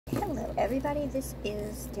Hello everybody, this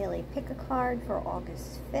is Daily Pick a Card for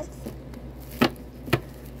August 5th.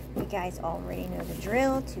 You guys already know the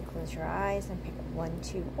drill. To close your eyes and pick 1,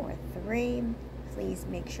 2, or 3. Please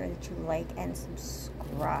make sure that you like and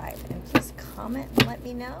subscribe. And please comment and let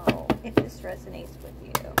me know if this resonates with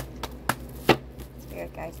you.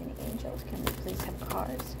 Spirit guides and angels, can we please have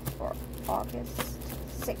cards for August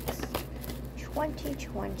 6th,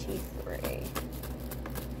 2023.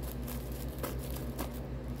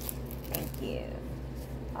 Thank you.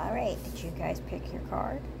 All right, did you guys pick your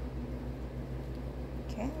card?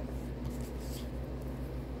 Okay.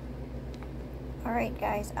 All right,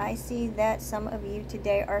 guys, I see that some of you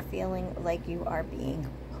today are feeling like you are being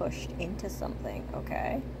pushed into something,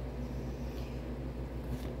 okay?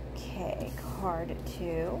 Okay, card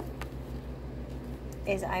 2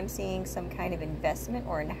 is I'm seeing some kind of investment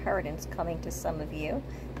or inheritance coming to some of you.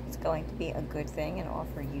 It's going to be a good thing and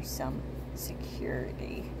offer you some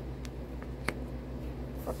security.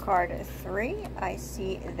 For card 3, I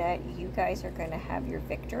see that you guys are going to have your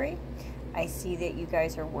victory. I see that you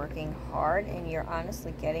guys are working hard and you're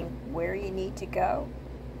honestly getting where you need to go,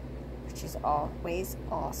 which is always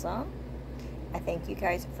awesome. I thank you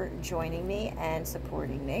guys for joining me and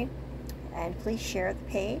supporting me. And please share the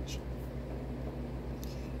page.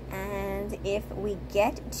 And if we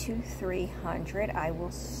get to 300, I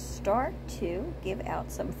will start to give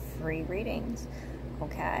out some free readings.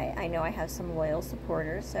 Okay, I know I have some loyal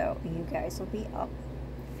supporters, so you guys will be up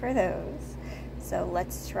for those. So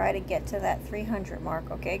let's try to get to that 300 mark,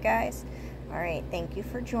 okay guys? All right, thank you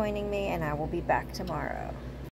for joining me, and I will be back tomorrow.